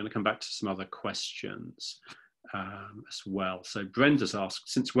here. I'm going to come back to some other questions as well. So Brenda's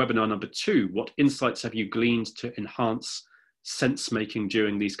asked, since webinar number 2, what insights have you gleaned to enhance sense making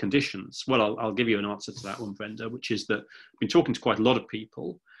during these conditions? Well, I'll give you an answer to that one, Brenda, which is that I've been talking to quite a lot of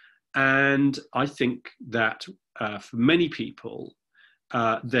people. And I think that for many people,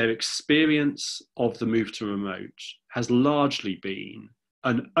 their experience of the move to remote has largely been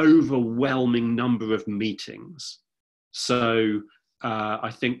an overwhelming number of meetings. So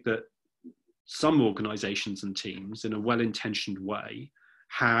I think that some organizations and teams in a well-intentioned way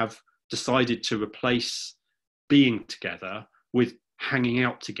have decided to replace being together with hanging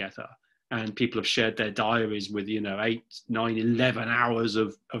out together. And people have shared their diaries with, 8, 9, 11 hours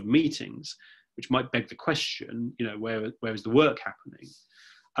of meetings, which might beg the question, where is the work happening?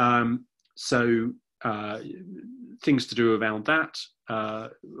 So things to do around that.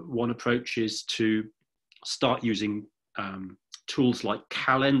 One approach is to start using tools like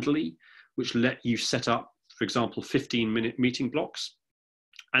Calendly, which let you set up, for example, 15-minute meeting blocks,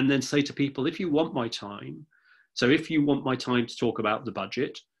 and then say to people, if you want my time, to talk about the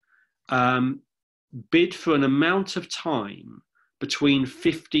budget, bid for an amount of time between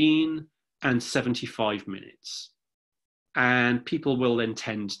 15 and 75 minutes. And people will then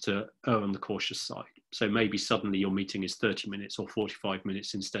tend to err on the cautious side. So maybe suddenly your meeting is 30 minutes or 45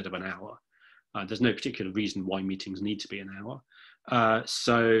 minutes instead of an hour. There's no particular reason why meetings need to be an hour.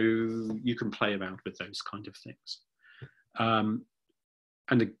 So you can play around with those kind of things.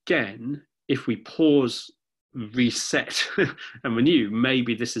 And again, if we pause, reset and renew,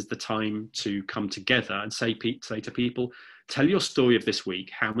 maybe this is the time to come together and say to people, tell your story of this week.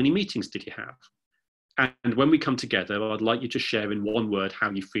 How many meetings did you have? And when we come together, I'd like you to share in one word how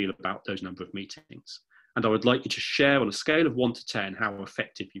you feel about those number of meetings. And I would like you to share on a scale of 1 to 10 how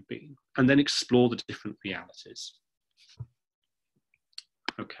effective you've been, and then explore the different realities.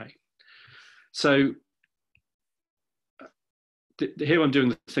 Okay. So here I'm doing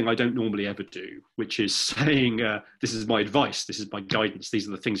the thing I don't normally ever do, which is saying, this is my advice, this is my guidance, these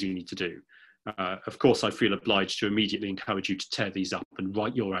are the things you need to do. Of course, I feel obliged to immediately encourage you to tear these up and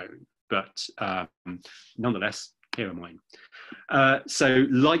write your own. But nonetheless, here are mine. So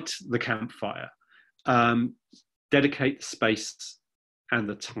light the campfire. dedicate the space and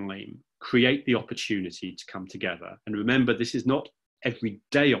the time, create the opportunity to come together. And remember, this is not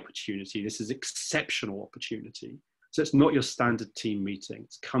everyday opportunity, this is exceptional opportunity. So it's not your standard team meeting,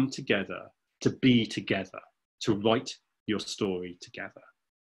 it's come together to be together, to write your story together.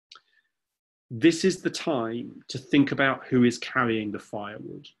 This is the time to think about who is carrying the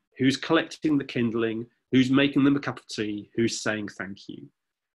firewood, who's collecting the kindling, who's making them a cup of tea, who's saying thank you.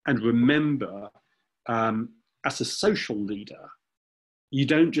 And remember, as a social leader, you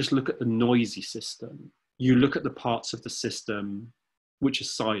don't just look at the noisy system, you look at the parts of the system which are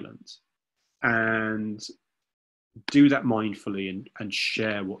silent, and do that mindfully and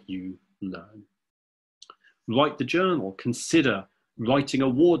share what you learn. Write the journal, consider writing a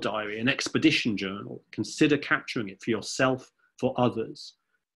war diary, an expedition journal, consider capturing it for yourself, for others,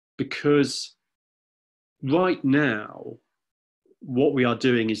 because right now, what we are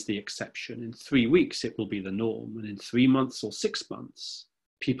doing is the exception. In 3 weeks, it will be the norm. And in 3 months or 6 months,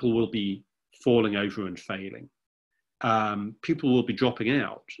 people will be falling over and failing. People will be dropping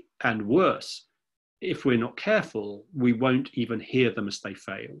out. And worse, if we're not careful, we won't even hear them as they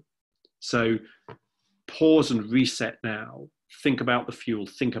fail. So pause and reset now. Think about the fuel,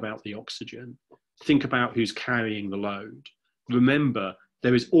 think about the oxygen, think about who's carrying the load. Remember,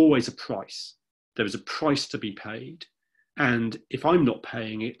 there is always a price. There is a price to be paid. And if I'm not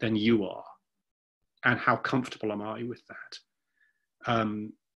paying it, then you are. And how comfortable am I with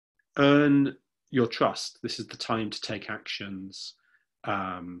that? Earn your trust. This is the time to take actions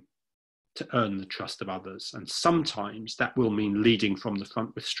to earn the trust of others. And sometimes that will mean leading from the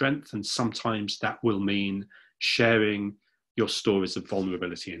front with strength. And sometimes that will mean sharing your stories of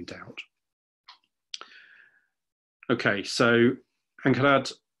vulnerability and doubt. Okay, so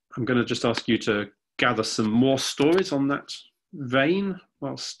Ankarad, I'm going to just ask you to gather some more stories on that vein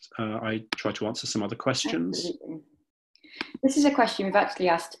whilst I try to answer some other questions. Absolutely. This is a question we've actually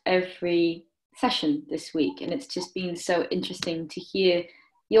asked every session this week, and it's just been so interesting to hear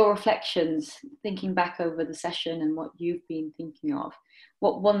your reflections, thinking back over the session and what you've been thinking of.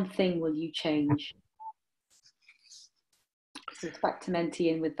 What one thing will you change? So it's back to Menti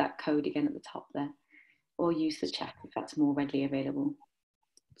and with that code again at the top there, or use the chat if that's more readily available.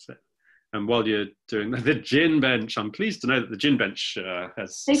 That's it. And while you're doing the gin bench, I'm pleased to know that the gin bench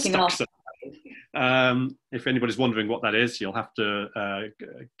has taking stuck. off. If anybody's wondering what that is, you'll have to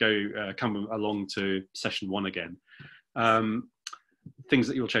come along to session 1 again. Things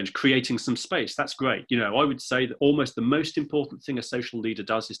that you'll change, creating some space. That's great. You know, I would say that almost the most important thing a social leader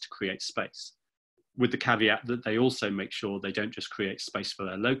does is to create space, with the caveat that they also make sure they don't just create space for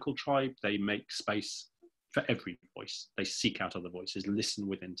their local tribe, they make space for every voice. They seek out other voices, listen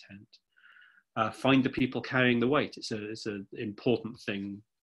with intent. Find the people carrying the weight. It's an important thing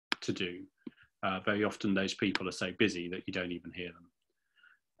to do. Very often those people are so busy that you don't even hear them.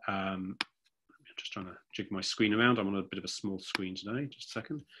 I'm just trying to jig my screen around. I'm on a bit of a small screen today, just a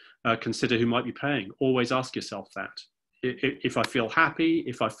second. Consider who might be paying. Always ask yourself that. If I feel happy,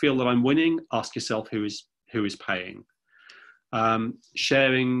 if I feel that I'm winning, ask yourself who is paying.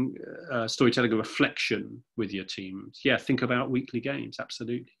 Sharing storytelling, a reflection with your teams. Yeah, think about weekly games,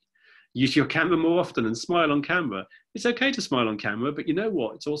 absolutely. Use your camera more often and smile on camera. It's okay to smile on camera, but you know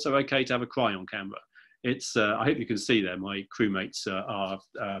what? It's also okay to have a cry on camera. It's, I hope you can see there, my crewmates are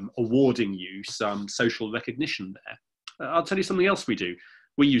awarding you some social recognition there. I'll tell you something else we do.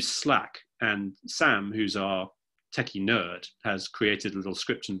 We use Slack, and Sam, who's our techie nerd, has created a little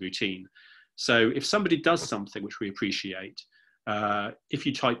script and routine. So if somebody does something which we appreciate, if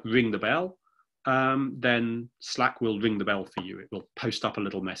you type ring the bell, then Slack will ring the bell for you. It will post up a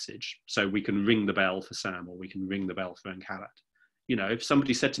little message. So we can ring the bell for Sam, or we can ring the bell for Ankarad. You know, if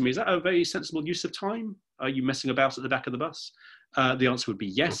somebody said to me, is that a very sensible use of time? Are you messing about at the back of the bus? The answer would be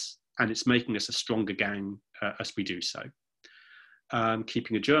yes, and it's making us a stronger gang as we do so.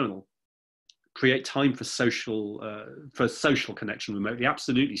 Keeping a journal. Create time for social connection remotely.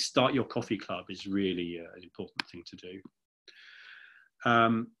 Absolutely, start your coffee club is really an important thing to do.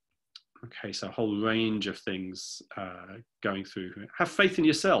 Okay, so a whole range of things going through. Have faith in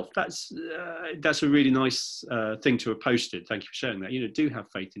yourself. That's a really nice thing to have posted. Thank you for sharing that. You know, do have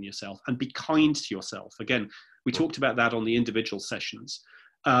faith in yourself and be kind to yourself. Again, we talked about that on the individual sessions.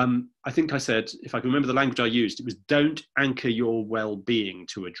 I think I said, if I can remember the language I used, it was don't anchor your well-being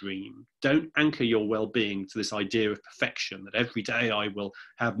to a dream. Don't anchor your well-being to this idea of perfection, that every day I will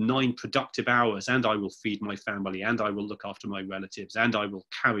have 9 productive hours and I will feed my family and I will look after my relatives and I will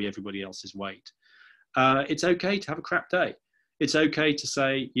carry everybody else's weight. It's okay to have a crap day. It's okay to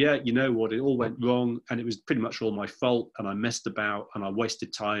say, yeah, you know what, it all went wrong and it was pretty much all my fault and I messed about and I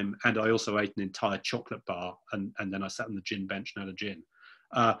wasted time and I also ate an entire chocolate bar and then I sat on the gin bench and had a gin.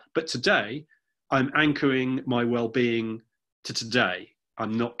 But today, I'm anchoring my well-being to today.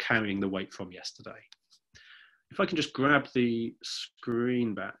 I'm not carrying the weight from yesterday. If I can just grab the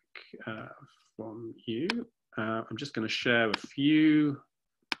screen back from you, I'm just going to share a few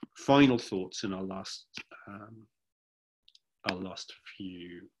final thoughts in our last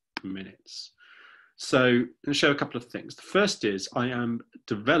few minutes. So I'm going to show a couple of things. The first is I am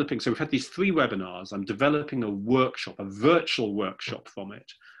developing, so we've had these 3 webinars. I'm developing a workshop, a virtual workshop from it,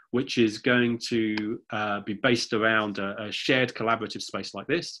 which is going to be based around a shared collaborative space like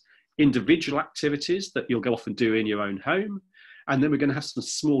this, individual activities that you'll go off and do in your own home. And then we're going to have some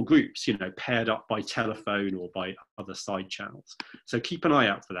small groups, you know, paired up by telephone or by other side channels. So keep an eye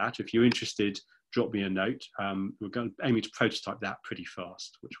out for that. If you're interested, drop me a note. We're aiming to prototype that pretty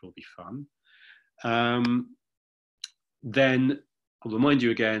fast, which will be fun. Then I'll remind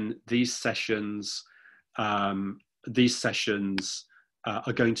you again, these sessions are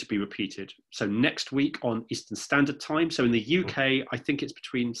going to be repeated. So next week on Eastern Standard Time. So in the UK, I think it's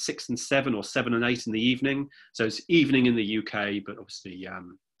between 6 and 7 or 7 and 8 in the evening. So it's evening in the UK, but obviously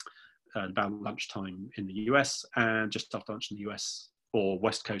about lunchtime in the US, and just after lunch in the US, or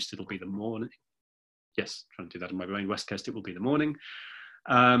West Coast, it'll be the morning. Yes, trying to do that in my brain. West Coast, it will be the morning.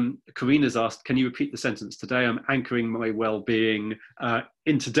 Karina's asked, can you repeat the sentence? Today I'm anchoring my well-being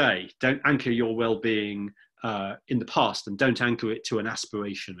in today. Don't anchor your well-being in the past, and don't anchor it to an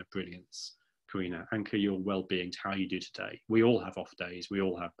aspiration of brilliance. Karina, anchor your well-being to how you do today. We all have off days. We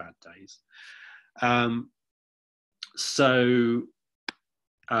all have bad days.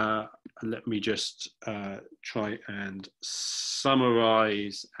 Let me just try and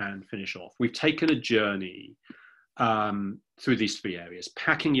summarize and finish off. We've taken a journey through these 3 areas: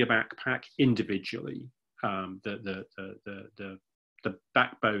 packing your backpack individually. The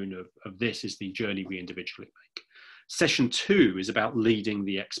backbone of this is the journey we individually make. Session 2 is about leading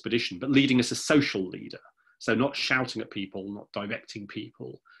the expedition, but leading as a social leader. So not shouting at people, not directing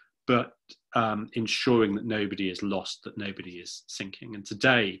people, but ensuring that nobody is lost, that nobody is sinking. And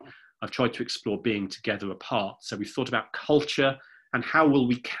today I've tried to explore being together apart. So we've thought about culture and how will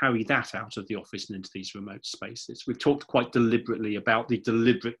we carry that out of the office and into these remote spaces. We've talked quite deliberately about the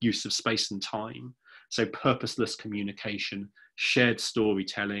deliberate use of space and time. So purposeless communication, shared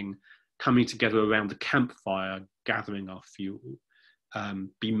storytelling, coming together around the campfire, gathering our fuel.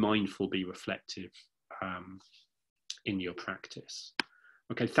 Be mindful, be reflective in your practice.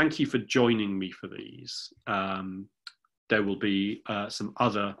 Okay, thank you for joining me for these. There will be some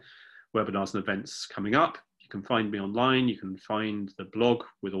other webinars and events coming up. You can find me online. You can find the blog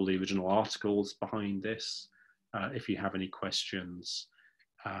with all the original articles behind this. If you have any questions,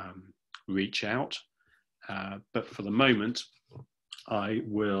 reach out. But for the moment, I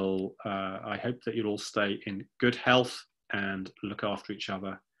hope that you'll all stay in good health and look after each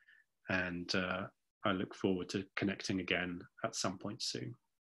other. And I look forward to connecting again at some point soon.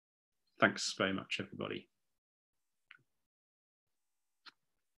 Thanks very much, everybody.